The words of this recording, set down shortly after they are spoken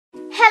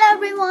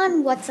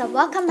everyone, what's up?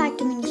 Welcome back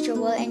to Miniature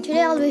World, and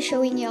today I'll be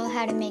showing you all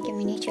how to make a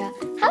miniature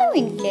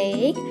Halloween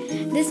cake.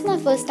 This is my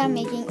first time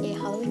making a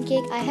Halloween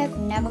cake. I have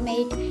never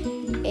made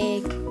a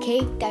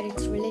cake that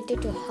is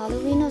related to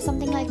Halloween or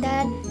something like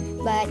that.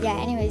 But yeah,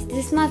 anyways,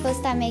 this is my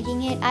first time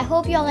making it. I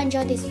hope you all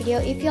enjoyed this video.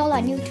 If you all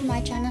are new to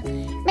my channel,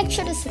 make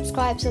sure to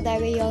subscribe so that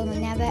way you all will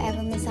never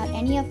ever miss out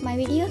any of my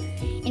videos.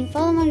 And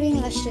follow my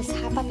link, let's just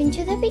hop up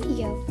into the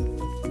video.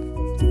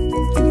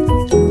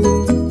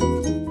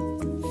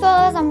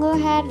 First, I'm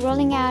going ahead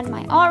rolling out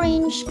my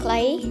orange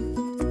clay.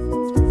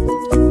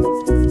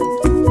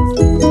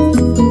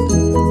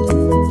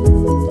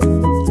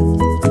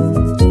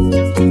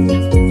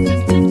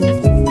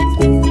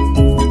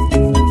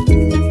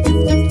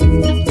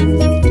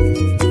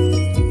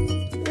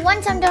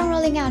 Once I'm done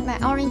rolling out my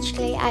orange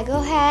clay, I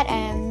go ahead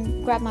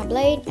and grab my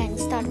blade and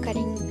start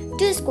cutting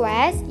 2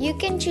 squares. You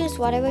can choose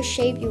whatever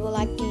shape you would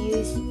like to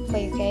use for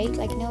your cake,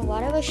 like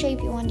whatever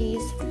shape you want to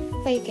use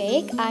for your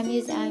cake.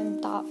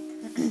 I'm thought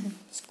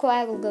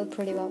square will go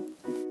pretty well.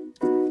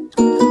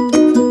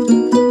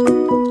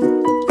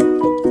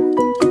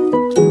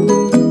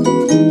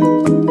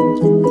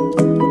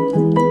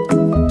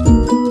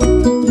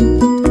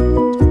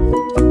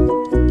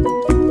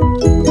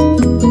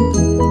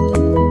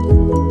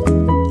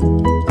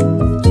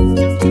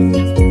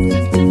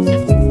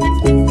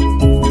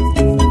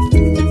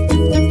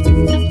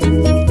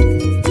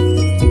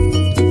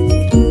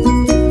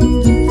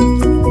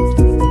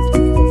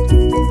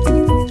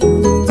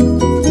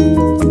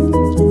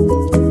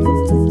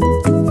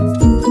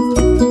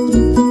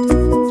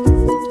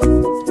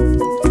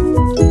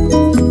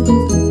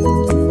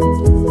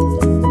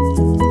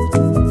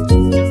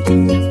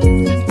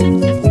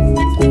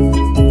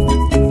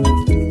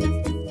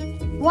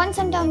 Once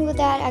I'm done with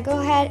that, I go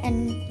ahead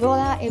and roll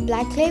out a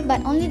black clay,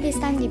 but only this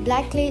time the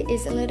black clay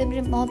is a little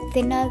bit more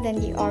thinner than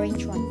the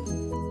orange one.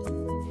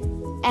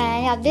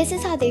 And yeah, this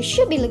is how they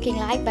should be looking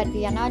like, but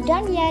we are not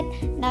done yet.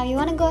 Now you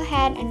want to go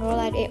ahead and roll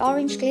out a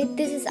orange clay.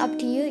 This is up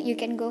to you. You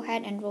can go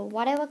ahead and roll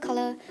whatever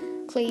color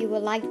clay you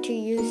would like to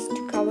use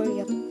to cover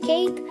your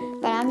cake,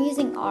 but I'm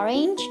using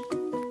orange.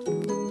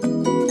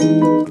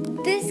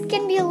 This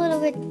can be a little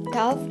bit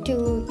tough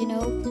to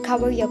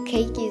cover your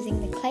cake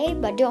using the clay,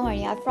 but don't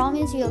worry, I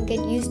promise you'll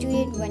get used to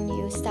it when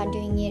you start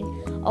doing it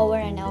over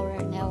and over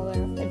and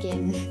over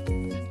again.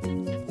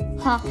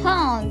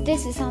 Haha,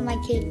 this is how my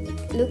cake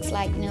looks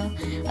like now.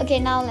 Okay,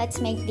 now let's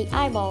make the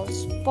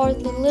eyeballs. For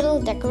the little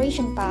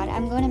decoration part,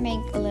 I'm gonna make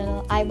a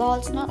little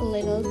eyeballs, not a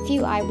little,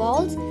 few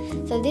eyeballs.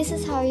 So this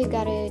is how you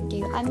gotta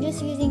do. I'm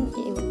just using,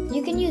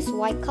 you can use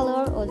white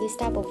color or this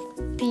type of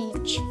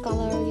peach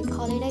color, you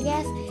call it, I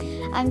guess.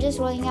 I'm just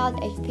rolling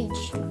out a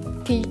peach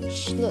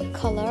look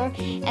color,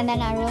 and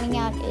then I'm rolling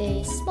out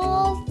a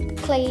small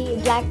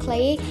clay, black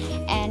clay,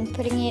 and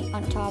putting it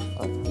on top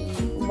of the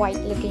white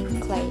looking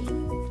clay.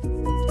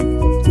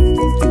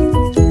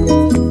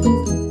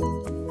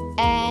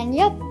 And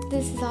yep,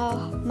 this is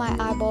how my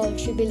eyeball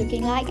should be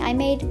looking like. I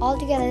made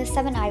altogether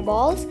 7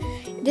 eyeballs.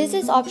 This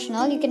is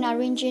optional, you can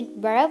arrange it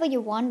wherever you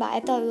want, but I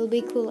thought it would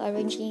be cool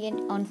arranging it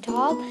on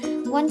top.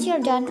 Once you're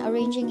done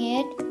arranging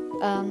it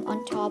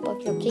on top of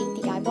your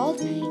cake, the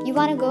eyeballs, you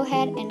want to go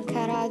ahead and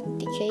cut out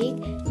the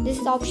cake. This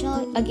is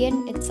optional.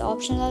 Again, it's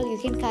optional. You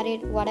can cut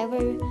it whatever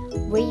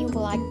way you would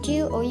like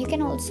to, or you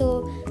can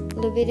also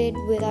leave it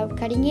without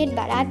cutting it,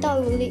 but I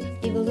thought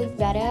it will look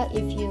better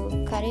if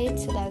you cut it,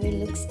 so that it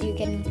looks, you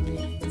can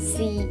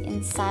see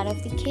inside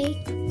of the cake.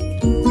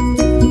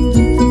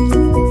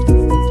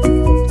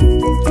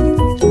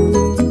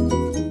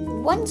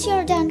 Once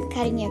you're done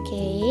cutting your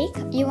cake,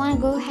 you want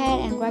to go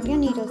ahead and grab your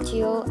needle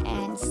tool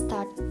and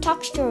start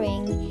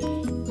texturing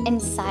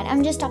inside.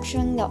 I'm just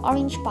texturing the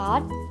orange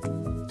part.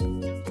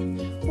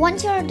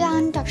 Once you're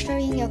done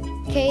texturing your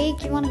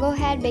cake, you want to go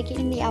ahead bake it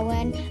in the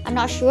oven. I'm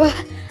not sure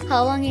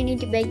how long you need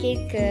to bake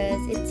it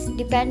because it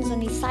depends on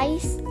the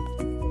size.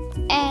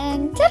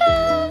 And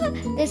ta-da!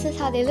 This is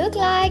how they look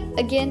like.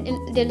 Again,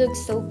 they look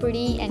so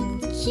pretty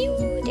and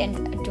cute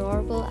and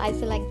adorable. I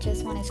feel like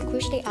just want to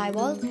squish the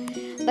eyeballs,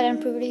 but I'm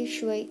pretty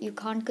sure you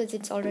can't because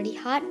it's already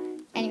hot.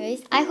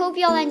 Anyways, I hope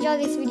you all enjoy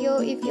this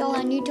video. If you all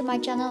are new to my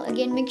channel,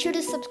 again, make sure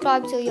to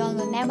subscribe so you all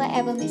will never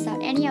ever miss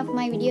out any of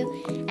my video.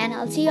 And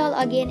I'll see you all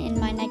again in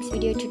my next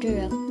video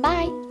tutorial.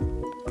 Bye!